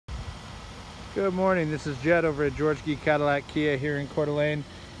Good morning, this is Jed over at Gee Cadillac Kia here in Coeur d'Alene.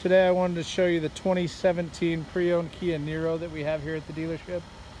 Today I wanted to show you the 2017 pre-owned Kia Niro that we have here at the dealership.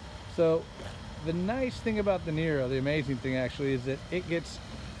 So the nice thing about the Niro, the amazing thing actually, is that it gets,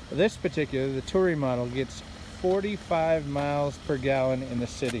 this particular, the touring model, gets 45 miles per gallon in the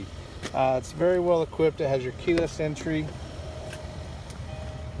city. It's very well equipped. It has your keyless entry.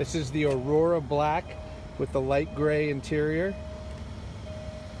 This is the Aurora Black with the light gray interior.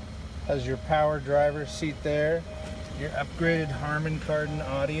 Has your power driver seat there, your upgraded Harman Kardon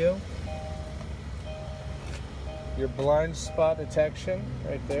audio, your blind spot detection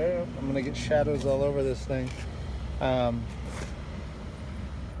right there. I'm gonna get shadows all over this thing.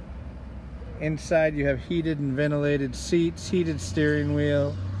 Inside you have heated and ventilated seats, heated steering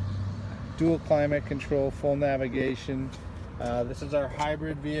wheel, dual climate control, full navigation. This is our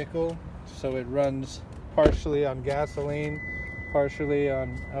hybrid vehicle, so it runs partially on gasoline, partially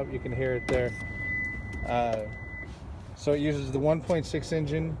on, oh, you can hear it there. So it uses the 1.6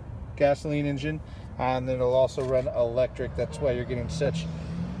 engine, gasoline engine, and then it'll also run electric. That's why you're getting such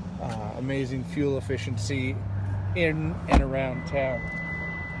amazing fuel efficiency in and around town.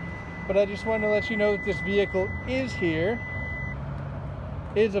 But I just wanted to let you know that this vehicle is here,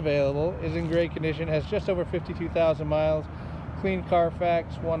 is available, is in great condition, has just over 52,000 miles, clean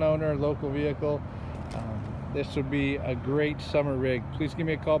Carfax, one owner, local vehicle. This would be a great summer rig. Please give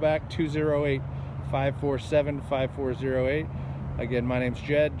me a call back, 208-547-5408. Again, my name's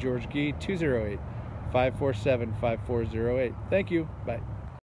Jed, Gee, 208-547-5408. Thank you. Bye.